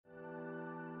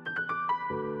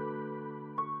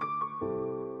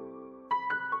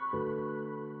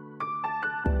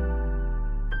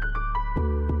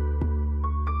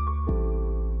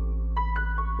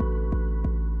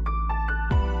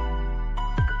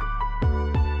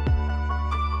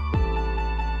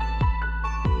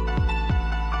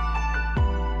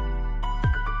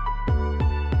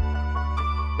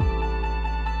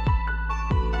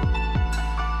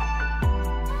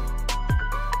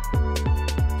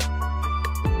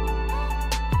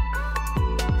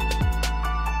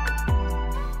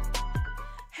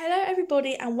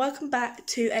everybody and welcome back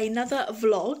to another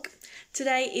vlog.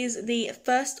 Today is the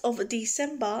 1st of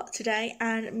December today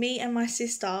and me and my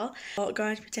sister are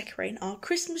going to be decorating our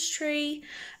Christmas tree,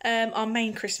 our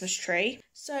main Christmas tree.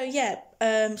 So yeah,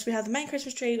 so we have the main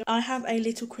Christmas tree. I have a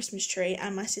little Christmas tree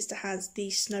and my sister has the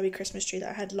snowy Christmas tree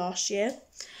that I had last year.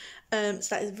 So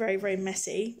that is very, very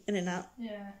messy, isn't it?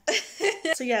 Yeah.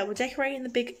 So yeah, we're decorating the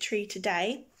big tree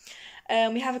today.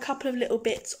 We have a couple of little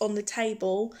bits on the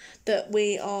table that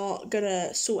we are going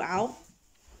to sort out.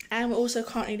 And we're also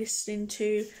currently listening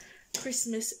to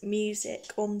Christmas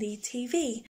music on the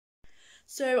TV.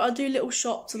 So I'll do little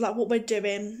shots of like what we're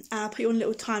doing. I'll put you on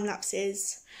little time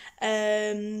lapses.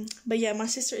 But yeah, my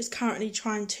sister is currently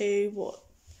trying to,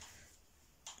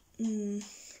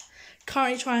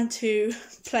 currently trying to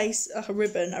place like a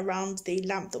ribbon around the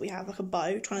lamp that we have, like a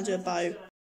bow, trying to do a bow.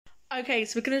 Okay,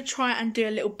 so we're going to try and do a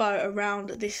little bow around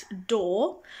this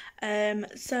door.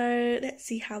 So let's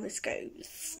see how this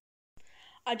goes.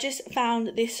 I just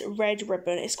found this red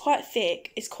ribbon. It's quite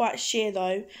thick. It's quite sheer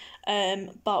though.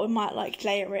 But we might like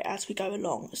layer it as we go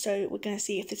along. So we're going to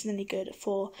see if this is any good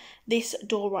for this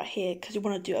door right here because we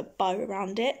want to do a bow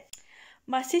around it.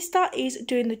 My sister is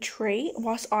doing the tree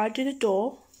whilst I do the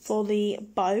door for the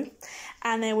bow.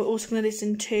 And then we're also going to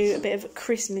listen to a bit of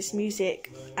Christmas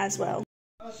music as well.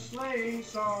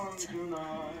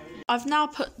 I've now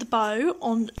put the bow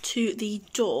onto the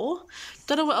door.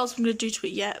 Don't know what else I'm going to do to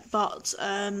it yet, but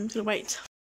I'm going to wait.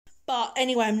 But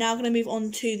anyway, I'm now going to move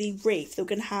on to the wreath that we're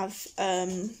going to have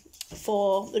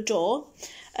for the door.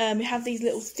 We have these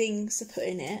little things to put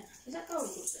in it. Is that gold or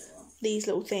silver? These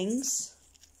little things.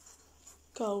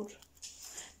 Gold.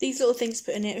 These little things to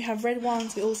put in it. We have red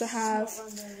ones. We also have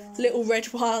little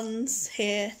red ones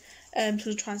here. So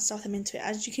we'll try and stuff them into it.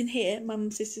 As you can hear, my mum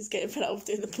and sister's getting fed up with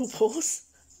doing the pawpaws.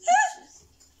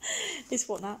 It's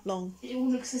what that long. It all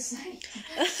looks the same.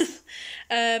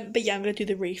 But yeah, I'm going to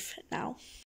do the wreath now.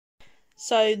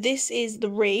 So this is the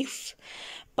wreath,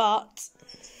 but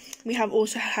we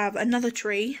also have another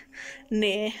tree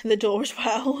near the door as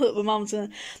well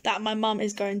that my mum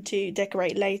is going to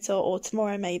decorate later or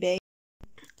tomorrow maybe.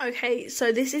 Okay,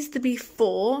 so this is the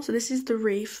before. So this is the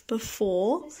wreath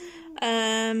before.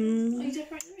 Are you decorating the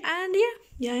wreath? And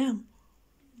yeah, I am.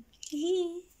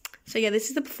 So yeah, this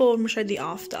is the before and we'll show the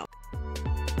after.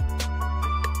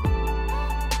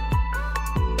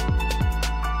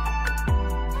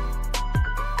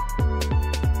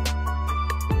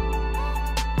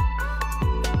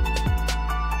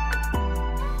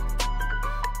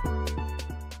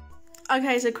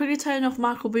 Okay, so quickly turn off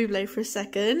Michael Bublé for a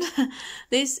second.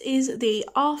 This is the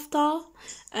after.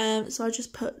 So I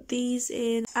just put these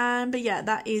in. But yeah,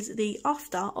 that is the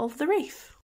after of the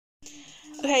wreath.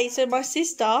 Okay, so my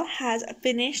sister has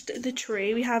finished the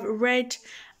tree. We have red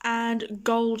and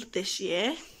gold this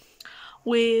year.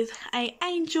 With an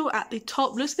angel at the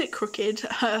top. Looks a bit crooked.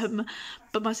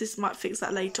 But my sister might fix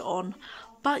that later on.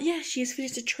 But yeah, she has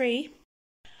finished the tree.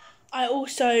 I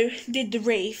also did the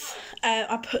wreath.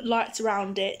 I put lights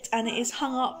around it and it is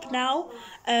hung up now.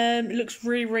 It looks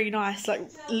really, really nice, like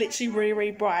literally really,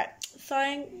 really bright.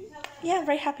 So yeah, I'm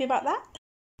very happy about that.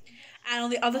 And on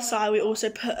the other side we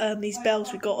also put these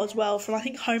bells we got as well from I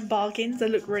think Home Bargains. They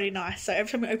look really nice, so every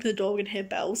time we open the door we can hear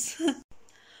bells.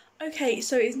 Okay,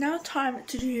 so it's now time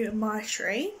to do my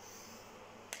tree.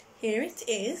 Here it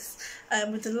is,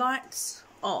 with the lights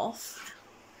off.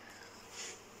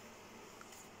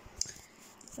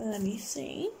 So let me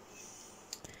see.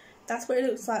 That's what it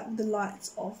looks like with the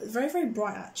lights off. It's very, very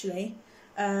bright actually.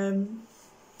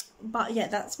 But yeah,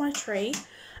 that's my tree.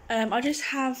 I just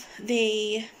have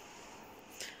the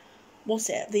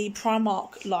the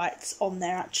Primark lights on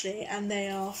there actually, and they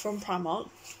are from Primark.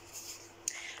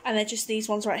 And they're just these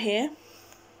ones right here.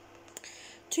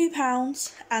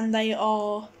 £2, and they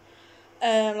are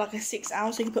like a 6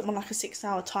 hour, so you can put them on like a 6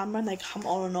 hour timer and they come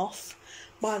on and off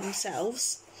by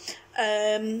themselves.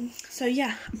 So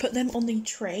yeah, put them on the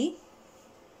tree.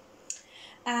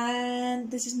 And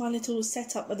this is my little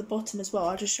setup at the bottom as well.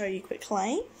 I'll just show you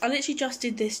quickly. I literally just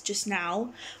did this just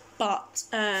now, but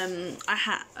I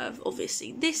have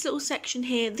obviously this little section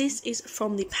here. This is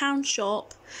from the pound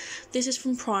shop. This is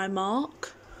from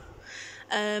Primark.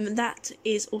 That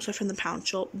is also from the pound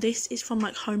shop. This is from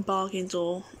like Home Bargains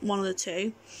or one of the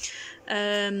two.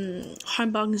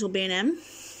 Home Bargains or B&M.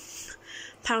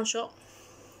 Pound shop.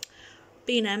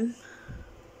 B&M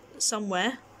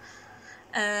somewhere.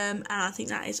 And I think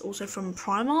that is also from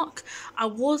Primark. I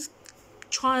was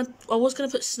going to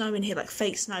put snow in here, like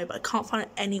fake snow, but I can't find it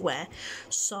anywhere.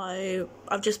 So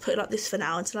I've just put it like this for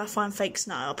now. Until I find fake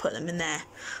snow, I'll put them in there.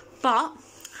 But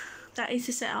that is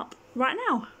the setup right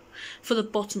now for the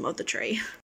bottom of the tree.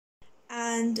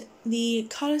 And the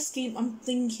colour scheme I'm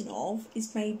thinking of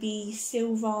is maybe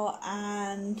silver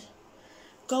and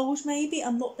gold maybe.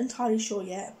 I'm not entirely sure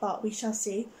yet, but we shall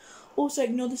see. Also,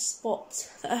 ignore the spots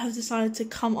that I have decided to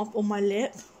come up on my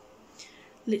lip.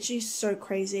 Literally so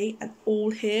crazy, and all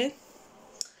here.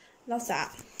 Love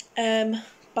that.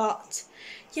 But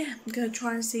yeah, I'm going to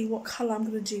try and see what colour I'm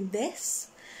going to do this.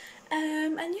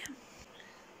 And yeah.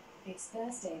 It's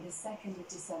Thursday the 2nd of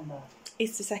December.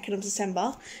 It's the 2nd of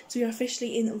December, so we are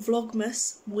officially in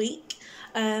Vlogmas week.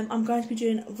 I'm going to be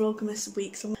doing Vlogmas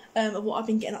weeks of what I've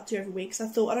been getting up to every week, so I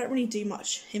thought I don't really do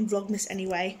much in Vlogmas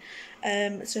anyway,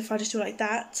 so if I just do it like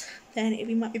that, then it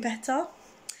might be better.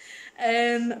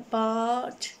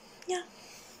 But yeah,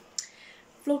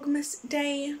 Vlogmas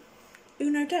day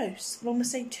uno dos,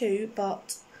 Vlogmas day 2,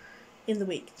 but in the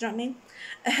week, do you know what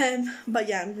I mean? But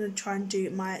yeah, I'm going to try and do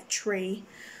my tree,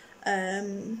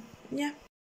 yeah.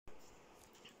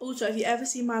 Also, if you ever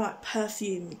see my like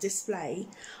perfume display,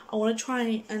 I want to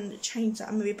try and change that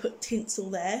and maybe put tinsel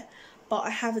there, but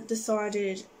I haven't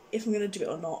decided if I'm going to do it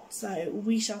or not, so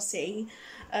we shall see.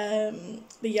 But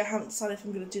yeah, I haven't decided if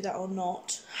I'm going to do that or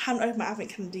not. I haven't opened my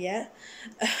advent calendar yet,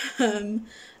 but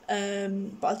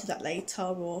I'll do that later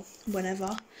or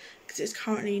whenever, because it's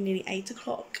currently nearly 8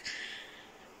 o'clock.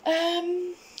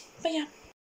 But yeah.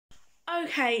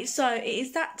 Okay, so it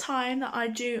is that time that I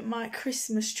do my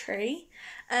Christmas tree.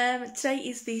 Today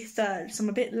is the 3rd, so I'm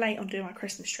a bit late on doing my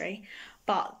Christmas tree.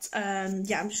 But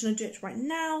yeah, I'm just going to do it right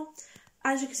now.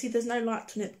 As you can see, there's no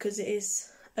light on it because it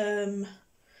is,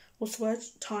 what's the word?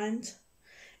 Timed.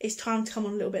 It's timed to come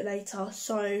on a little bit later.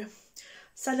 So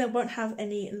sadly I won't have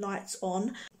any lights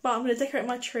on. But I'm going to decorate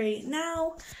my tree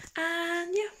now.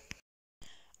 And yeah.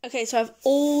 Okay, so I have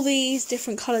all these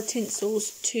different coloured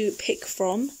tinsels to pick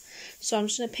from. So I'm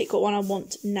just going to pick what one I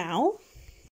want now.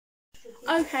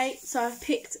 Okay, so I've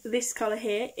picked this colour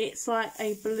here. It's like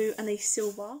a blue and a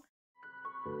silver.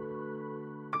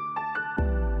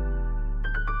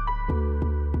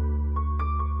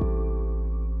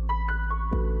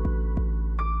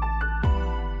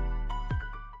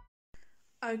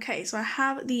 Okay, so I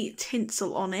have the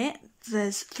tinsel on it.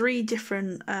 There's 3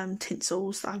 different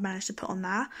tinsels that I've managed to put on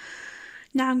there.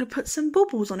 Now I'm going to put some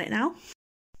bubbles on it now.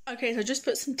 Okay, so I just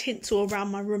put some tinsel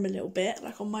around my room a little bit,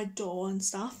 like on my door and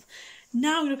stuff.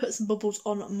 Now I'm going to put some bubbles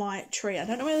on my tree. I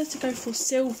don't know whether to go for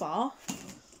silver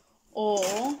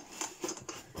or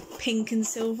pink and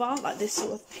silver, like this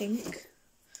sort of pink.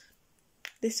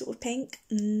 This sort of pink.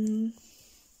 I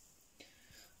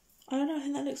don't know, I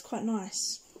think that looks quite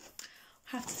nice.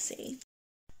 Have to see.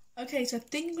 Okay, so I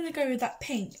think I'm going to go with that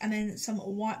pink and then some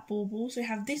white baubles. So we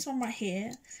have this one right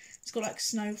here. It's got like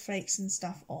snowflakes and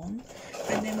stuff on.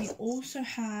 And then we also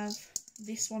have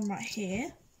this one right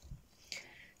here.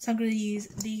 So I'm going to use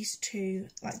these 2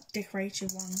 like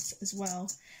decorative ones as well.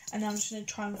 And then I'm just going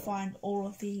to try and find all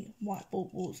of the white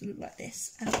baubles that look like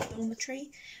this and put them on the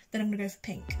tree. Then I'm going to go for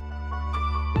pink.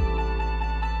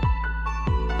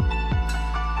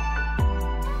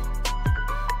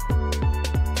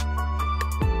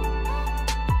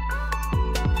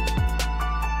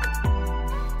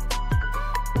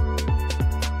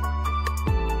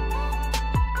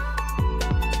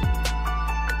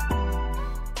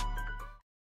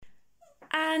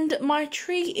 And my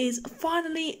tree is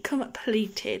finally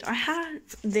completed. I have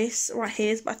this right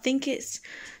here, but I think it's,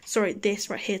 sorry, this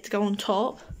right here to go on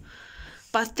top.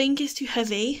 But I think it's too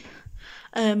heavy.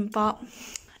 But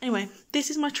anyway, this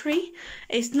is my tree.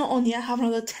 It's not on yet. I have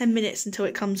another 10 minutes until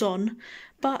it comes on.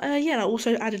 But yeah, I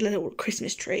also added a little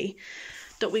Christmas tree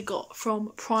that we got from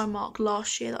Primark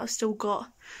last year that I've still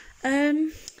got.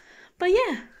 But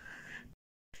yeah.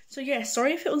 So yeah,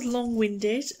 sorry if it was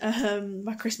long-winded,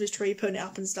 my Christmas tree, putting it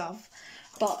up and stuff.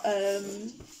 But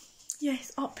yeah,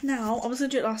 it's up now. I was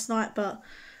going to do it last night, but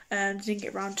didn't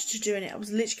get around to doing it. I was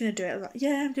literally going to do it. I was like,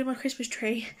 yeah, I'm doing my Christmas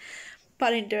tree. But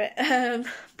I didn't do it.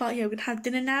 But yeah, we're going to have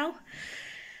dinner now.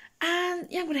 And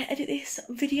yeah, I'm going to edit this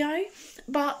video.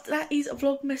 But that is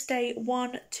Vlogmas day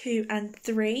 1, 2 and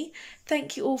 3.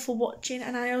 Thank you all for watching,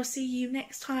 and I'll see you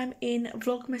next time in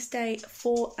Vlogmas day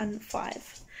 4 and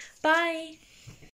 5. Bye!